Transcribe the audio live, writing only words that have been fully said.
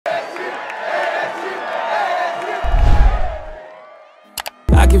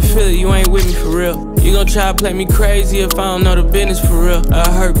can feel it, you ain't with me for real. You gon' try to play me crazy if I don't know the business for real.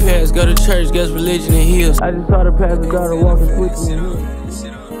 I heard parents go to church, guess religion and heals. I just saw the pastor's daughter walking quickly.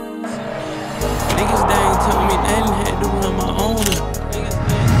 Niggas, they ain't told me nothing, had to run my own.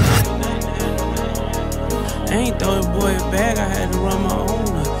 I ain't throw a boy a bag, I had to run my own.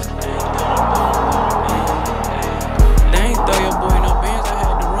 They ain't throw your boy no bands, I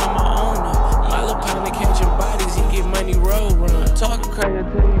had to run my own. My little partner catching bodies, he get money road run. Talking crazy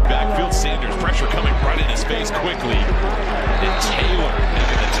until you backfield, Sanders, pressure coming right in his face quickly. And Taylor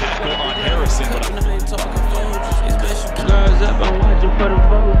making the tackle on Harrison. But I ain't talking phones, it's best you guys up, I'm watching for the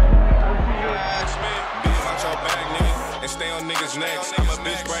vote. Stay on niggas' necks. I'm a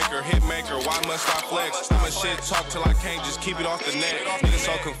bitch breaker, hit maker. Why must I flex? I'm a shit talk till I can't just keep it off the net. Niggas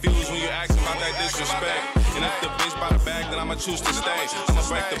so confused when you asking about that disrespect. And if the bitch by the bag, then I'ma choose to stay. I'ma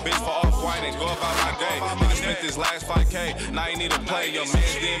break the bitch for off-white and go about my day. Niggas spent this last 5K, now you need a play. Your man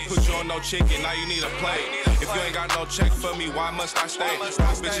didn't put you on no chicken, now you need a play. If you ain't got no check for me, why must I stay?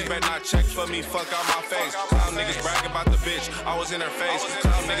 Bitches better not check for me, fuck out my face. Clown niggas brag about the bitch, I was in her face.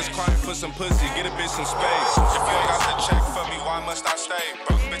 Clown niggas crying for some pussy, get a bitch some space. If you ain't got the check for me, why must I stay?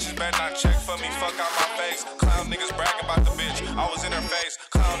 Broke bitches better not check for me, fuck out my face. Clown niggas brag about the bitch, I was in her face.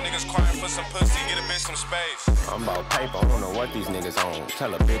 Clown niggas crying for some pussy, get a bitch some space. I'm about paper, I don't know what these niggas on.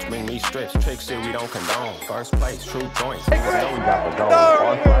 Tell a bitch bring me strips, trick shit we don't condone. First place, true joints, niggas know we got the gold.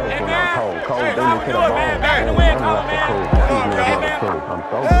 All fighters when I'm cold, cold beat me to the bone. I'm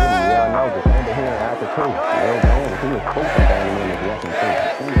so busy, yeah I know, just under here after two. Real going, he was spoofing down in his walking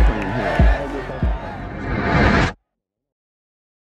through.